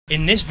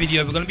In this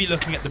video, we're going to be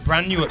looking at the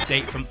brand new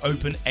update from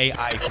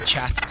OpenAI for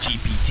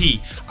ChatGPT.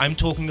 I'm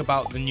talking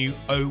about the new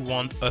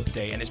O1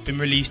 update, and it's been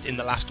released in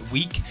the last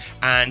week,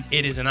 and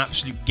it is an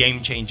absolute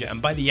game changer.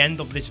 And by the end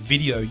of this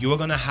video, you are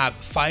going to have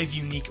 5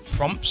 unique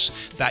prompts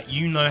that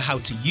you know how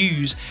to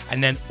use,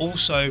 and then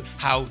also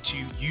how to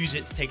use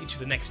it to take it to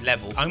the next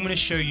level. I'm going to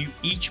show you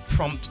each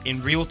prompt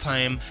in real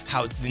time,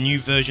 how the new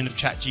version of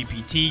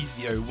ChatGPT,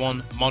 the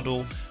O1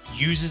 model,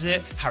 uses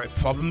it, how it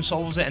problem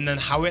solves it, and then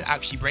how it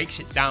actually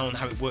breaks it down,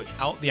 how it worked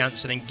out the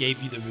answer and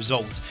gave you the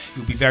result.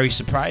 You'll be very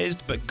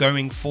surprised, but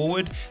going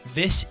forward,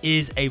 this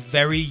is a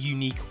very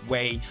unique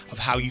way of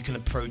how you can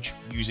approach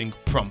using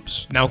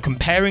prompts. Now,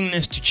 comparing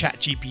this to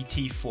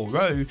ChatGPT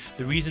 4.0,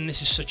 the reason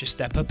this is such a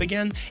step up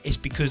again is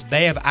because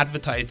they have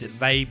advertised it,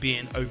 they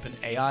being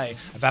OpenAI,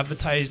 have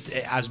advertised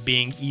it as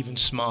being even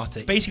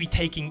smarter, basically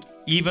taking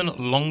even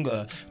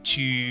longer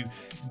to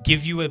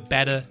give you a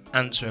better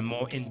answer, a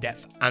more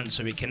in-depth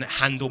answer. It can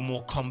handle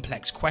more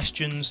complex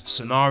questions,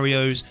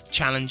 scenarios,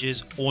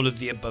 challenges, all of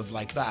the above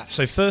like that.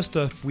 So first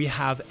up, we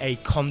have a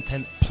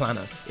content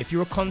planner. If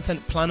you're a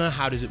content planner,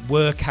 how does it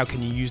work? How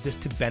can you use this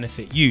to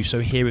benefit you? So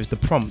here is the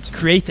prompt.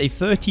 Create a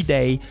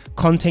 30-day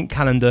content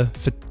calendar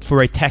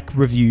for a tech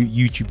review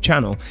YouTube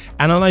channel.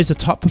 Analyze the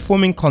top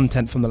performing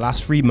content from the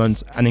last 3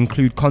 months and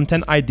include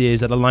content ideas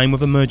that align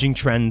with emerging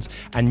trends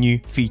and new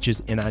features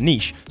in our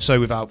niche.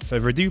 So without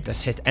further ado,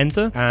 let's hit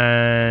enter,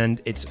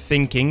 and it's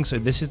thinking. So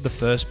this is the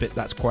first bit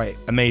that's quite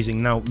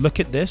amazing. Now look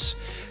at this.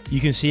 You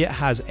can see it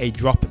has a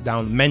drop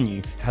down menu.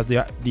 It has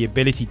the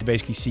ability to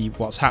basically see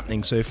what's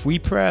happening. So if we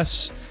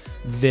press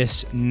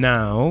this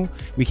now,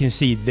 we can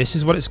see this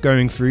is what it's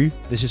going through.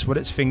 This is what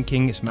it's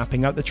thinking. It's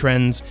mapping out the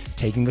trends,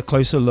 taking a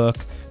closer look,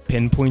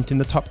 pinpointing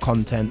the top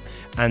content,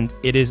 and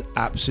it is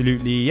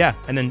absolutely, yeah.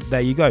 And then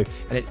there you go.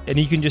 And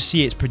you can just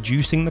see it's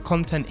producing the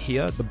content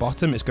here at the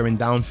bottom. It's going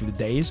down through the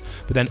days,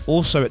 but then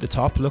also at the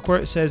top, look where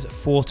it says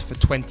thought for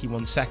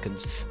 21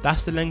 seconds.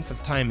 That's the length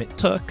of time it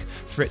took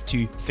for it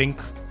to think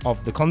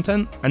of the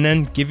content and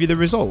then give you the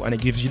result. And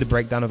it gives you the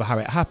breakdown of how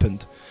it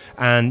happened.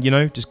 And, you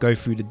know, just go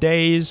through the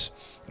days.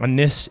 And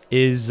this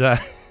is,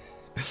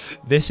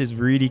 this is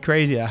really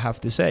crazy, I have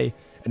to say.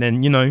 And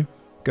then, you know,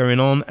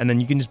 going on, and then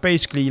you can just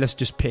basically, let's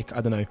just pick,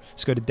 I don't know,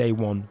 let's go to day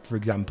 1, for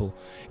example.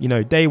 You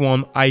know, day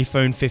 1,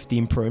 iPhone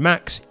 15 Pro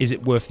Max, is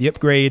it worth the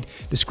upgrade?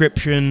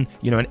 Description,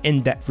 you know, an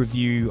in-depth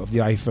review of the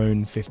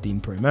iPhone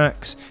 15 Pro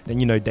Max. Then,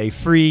 you know, day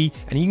 3,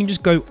 and you can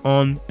just go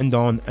on and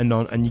on and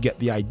on, and you get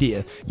the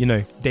idea. You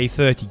know, day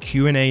 30,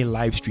 Q&A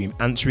live stream,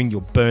 answering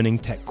your burning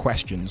tech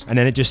questions. And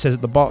then it just says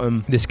at the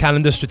bottom, this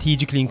calendar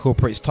strategically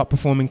incorporates top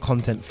performing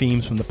content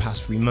themes from the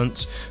past 3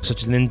 months,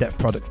 such as in-depth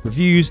product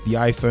reviews, the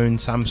iPhone,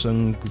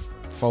 Samsung,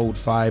 Fold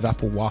 5,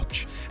 Apple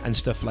Watch, and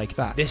stuff like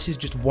that. This is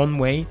just one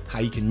way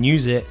how you can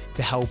use it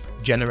to help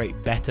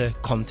generate better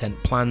content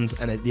plans,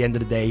 and at the end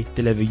of the day,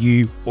 deliver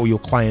you or your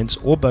clients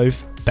or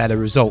both better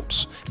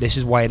results. This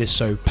is why it is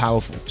so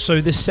powerful.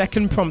 So the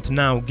second prompt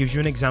now gives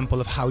you an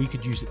example of how you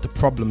could use it to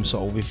problem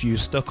solve. If you're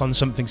stuck on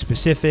something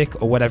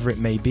specific or whatever it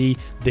may be,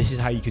 this is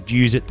how you could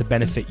use it to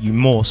benefit you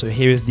more. So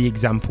here is the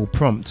example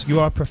prompt. You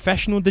are a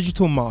professional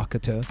digital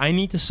marketer. I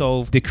need to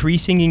solve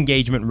decreasing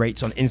engagement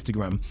rates on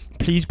Instagram.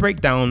 Please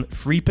break down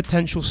 3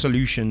 potential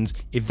solutions,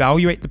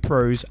 evaluate the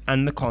pros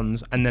and the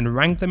cons, and then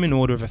rank them in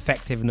order of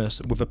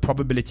effectiveness with a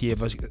probability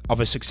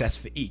of a success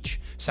for each.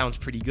 Sounds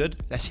pretty good.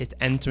 Let's hit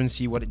enter and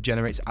see what it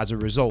generates as a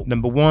result.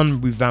 Number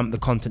 1, revamp the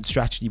content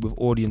strategy with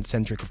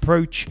audience-centric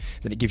approach.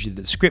 Then it gives you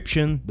the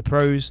description, the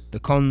pros, the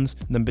cons.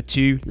 Number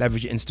 2,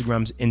 leverage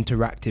Instagram's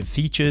interactive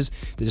features,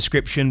 the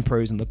description,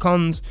 pros and the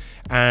cons.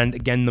 And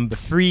again, number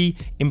 3,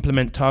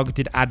 implement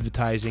targeted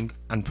advertising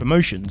and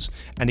promotions.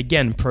 And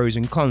again, pros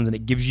and cons, and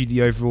it gives you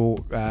the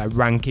overall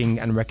ranking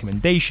and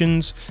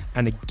recommendations.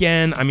 And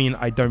again, I mean,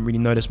 I don't really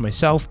know this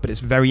myself, but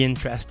it's very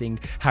interesting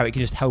how it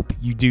can just help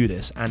you do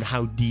this and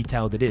how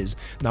detailed it is.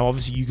 Now,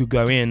 obviously you could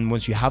go in,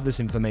 once you have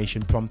this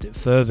information, prompt it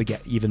further,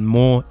 get even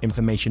more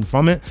information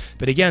from it.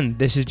 But again,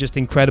 this is just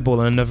incredible,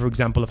 and another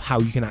example of how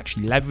you can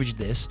actually leverage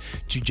this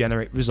to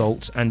generate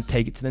results and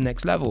take it to the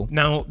next level.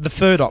 Now, the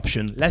third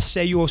option, let's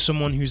say you're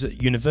someone who's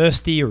at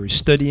university or is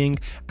studying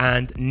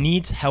and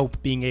needs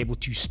help being able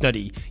to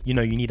study. You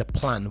know, you need a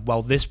plan.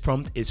 Well, this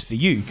prompt is for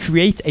you.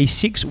 Create a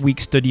 6-week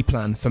study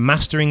plan for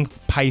mastering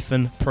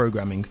Python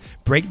programming.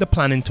 Break the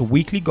plan into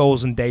weekly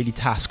goals and daily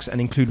tasks and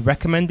include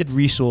recommended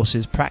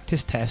resources,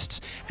 practice tests,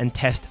 and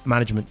test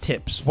management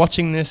tips.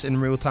 Watching this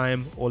in real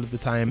time all of the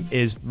time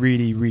is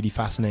really, really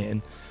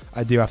fascinating,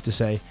 I do have to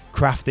say.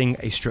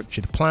 Crafting a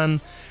structured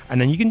plan,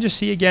 and then you can just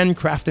see again,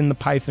 crafting the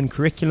Python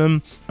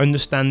curriculum,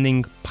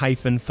 understanding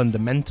Python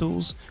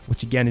fundamentals,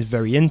 which again is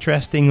very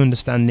interesting,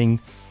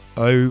 understanding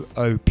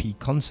OOP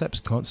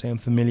concepts. Can't say I'm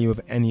familiar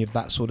with any of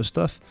that sort of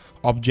stuff.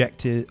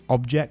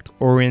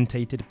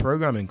 Object-oriented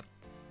programming.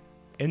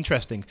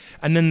 interesting.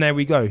 And then there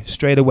we go,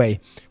 straight away.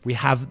 We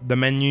have the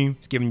menu.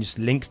 It's giving us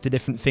links to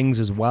different things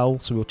as well.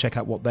 So we'll check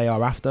out what they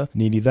are after.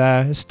 Nearly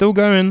there. It's still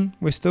going.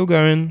 We're still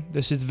going.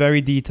 This is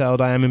very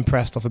detailed. I am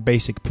impressed off a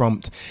basic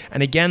prompt.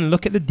 And again,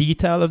 look at the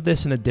detail of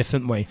this in a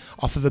different way.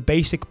 Off of a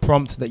basic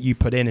prompt that you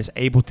put in, it's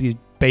able to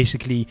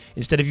basically,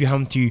 instead of you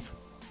having to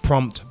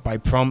prompt by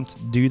prompt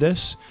do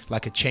this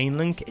like a chain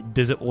link, it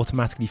does it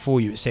automatically for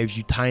you. It saves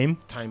you time.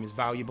 Time is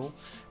valuable.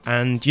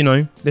 And you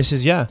know, this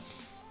is, yeah,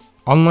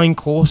 online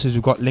courses.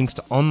 We've got links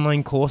to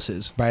online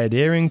courses. By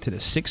adhering to the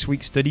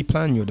 6-week study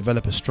plan, you'll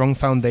develop a strong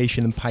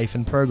foundation in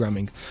Python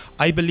programming.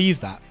 I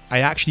believe that. I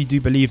actually do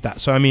believe that.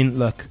 So I mean,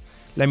 look,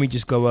 let me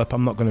just go up.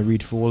 I'm not going to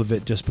read through all of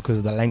it just because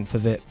of the length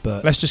of it,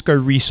 but let's just go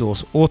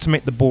resource.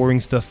 Automate the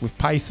boring stuff with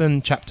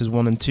Python, chapters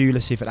 1 and 2.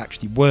 Let's see if it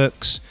actually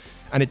works.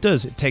 And it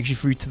does. It takes you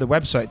through to the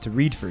website to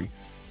read through.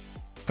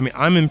 I mean,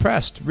 I'm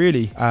impressed,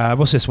 really.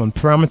 What's this one?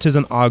 Parameters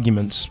and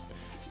arguments.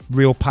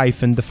 Real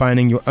Python,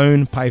 defining your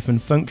own Python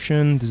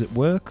function. Does it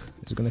work?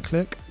 Is it going to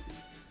click?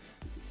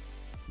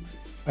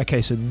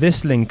 Okay, so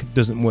this link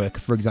doesn't work,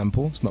 for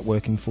example. It's not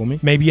working for me.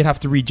 Maybe you'd have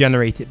to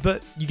regenerate it,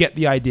 but you get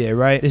the idea,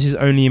 right? This is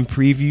only in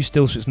preview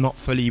still, so it's not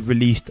fully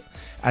released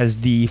as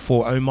the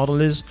 4.0 model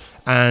is,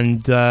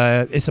 and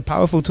it's a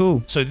powerful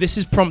tool. So this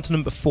is prompt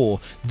number 4.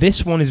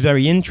 This one is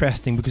very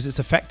interesting because it's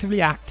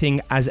effectively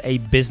acting as a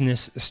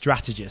business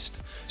strategist.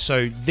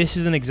 So this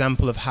is an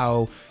example of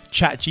how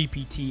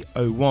ChatGPT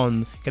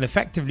 01 can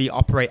effectively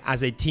operate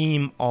as a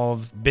team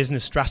of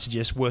business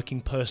strategists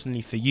working personally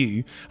for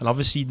you. And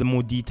obviously, the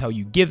more detail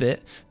you give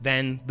it,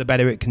 then the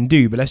better it can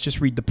do. But let's just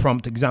read the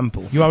prompt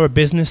example. You are a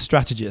business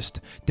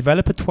strategist.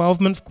 Develop a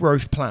 12-month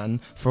growth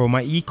plan for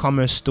my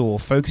e-commerce store,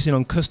 focusing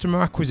on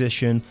customer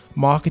acquisition,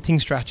 marketing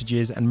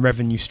strategies, and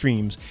revenue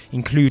streams.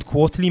 Include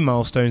quarterly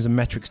milestones and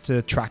metrics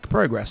to track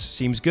progress.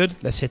 Seems good?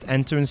 Let's hit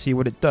enter and see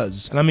what it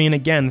does. And I mean,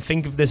 again,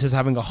 think of this as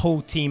having a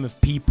whole team of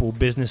people,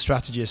 business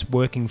strategists,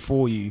 working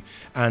for you,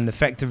 and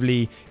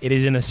effectively it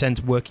is in a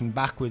sense working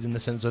backwards, in the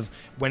sense of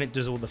when it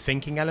does all the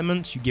thinking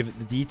elements, you give it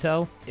the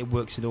detail, it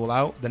works it all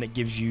out, then it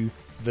gives you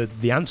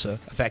the answer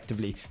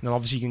effectively. And then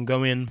obviously you can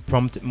go in,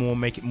 prompt it more,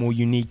 make it more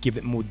unique, give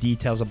it more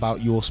details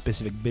about your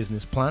specific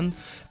business plan,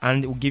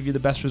 and it will give you the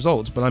best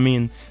results. But I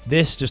mean,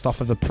 this just off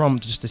of a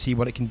prompt just to see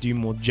what it can do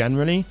more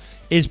generally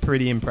is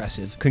pretty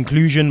impressive.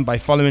 Conclusion: by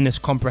following this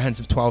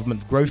comprehensive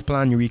 12-month growth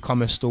plan, your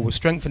e-commerce store will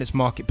strengthen its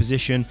market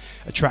position,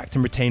 attract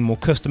and retain more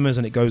customers,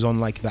 and it goes on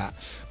like that.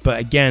 But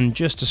again,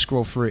 just to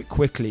scroll through it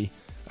quickly,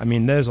 I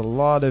mean, there's a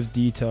lot of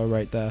detail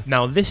right there.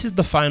 Now, this is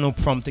the final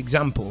prompt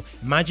example.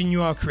 Imagine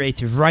you are a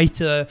creative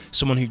writer,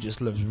 someone who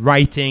just loves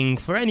writing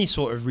for any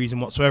sort of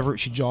reason whatsoever.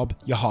 It's your job,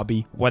 your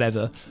hobby,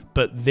 whatever.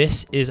 But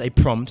this is a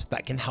prompt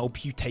that can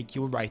help you take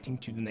your writing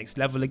to the next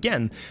level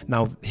again.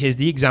 Now, here's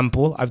the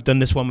example. I've done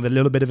this one with a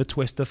little bit of a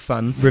twist of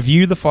fun.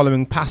 Review the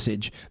following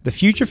passage. The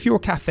Future Fuel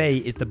Cafe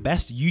is the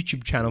best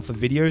YouTube channel for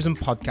videos and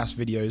podcast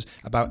videos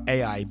about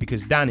AI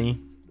because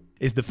Danny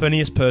is the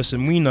funniest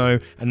person we know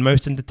and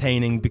most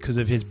entertaining because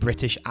of his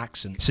British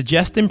accent.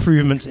 Suggest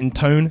improvements in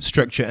tone,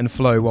 structure, and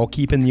flow while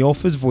keeping the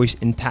author's voice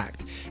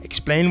intact.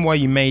 Explain why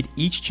you made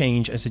each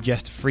change and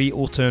suggest 3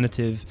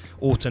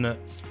 alternate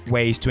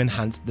ways to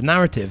enhance the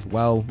narrative.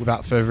 Well,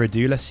 without further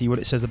ado, let's see what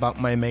it says about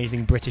my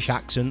amazing British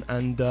accent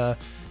and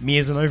me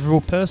as an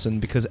overall person,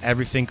 because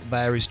everything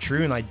there is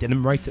true and I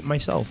didn't write it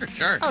myself.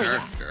 Sure.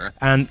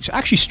 And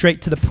actually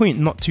straight to the point,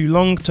 not too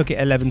long, took it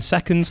 11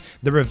 seconds.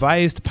 The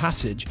revised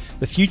passage.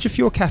 The Future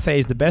Fuel Cafe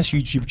is the best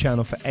YouTube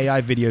channel for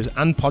AI videos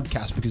and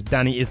podcasts because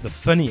Danny is the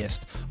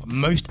funniest,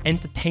 most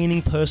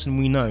entertaining person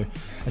we know,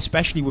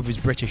 especially with his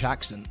British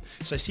accent.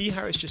 So see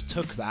how it's just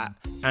took that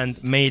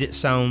and made it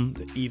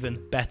sound even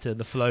better.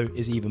 The flow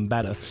is even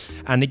better.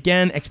 And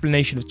again,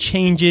 explanation of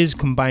changes,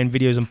 combine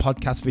videos and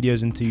podcast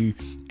videos into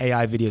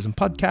AI videos and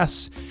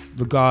podcasts,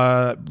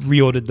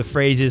 reordered the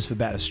phrases for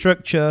better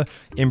structure,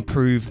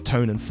 improved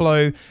tone and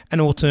flow,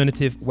 and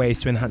alternative ways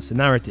to enhance the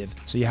narrative.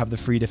 So you have the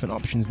 3 different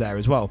options there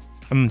as well.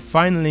 And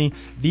finally,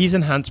 these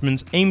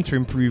enhancements aim to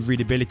improve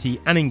readability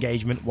and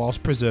engagement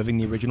whilst preserving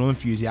the original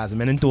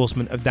enthusiasm and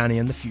endorsement of Danny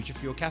and the Future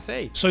Fuel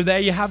Cafe. So there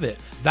you have it.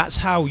 That's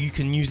how you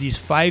can use these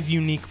 5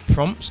 unique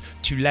prompts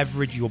to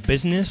leverage your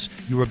business,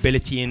 your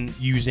ability in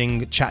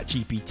using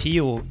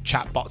ChatGPT or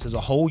chatbots as a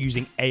whole,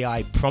 using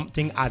AI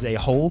prompting as a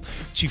whole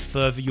to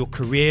further your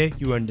career,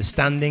 your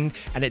understanding,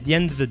 and at the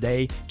end of the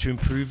day, to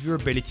improve your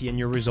ability and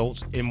your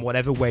results in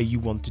whatever way you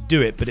want to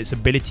do it. But its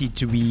ability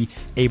to be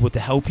able to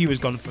help you has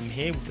gone from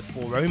here with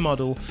the 4.0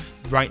 model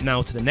right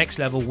now to the next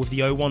level with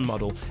the 01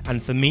 model.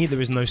 And for me,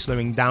 there is no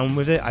slowing down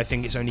with it. I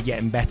think it's only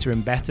getting better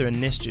and better,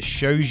 and this just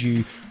shows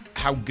you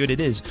how good it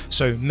is.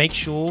 So make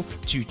sure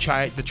to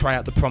try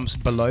out the prompts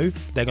below.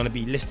 They're going to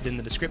be listed in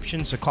the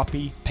description, so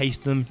copy,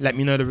 paste them, let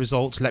me know the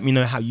results, let me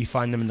know how you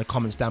find them in the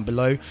comments down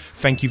below.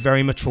 Thank you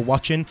very much for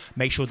watching.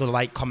 Make sure to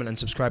like, comment, and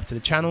subscribe to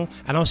the channel,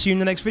 and I'll see you in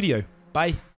the next video. Bye.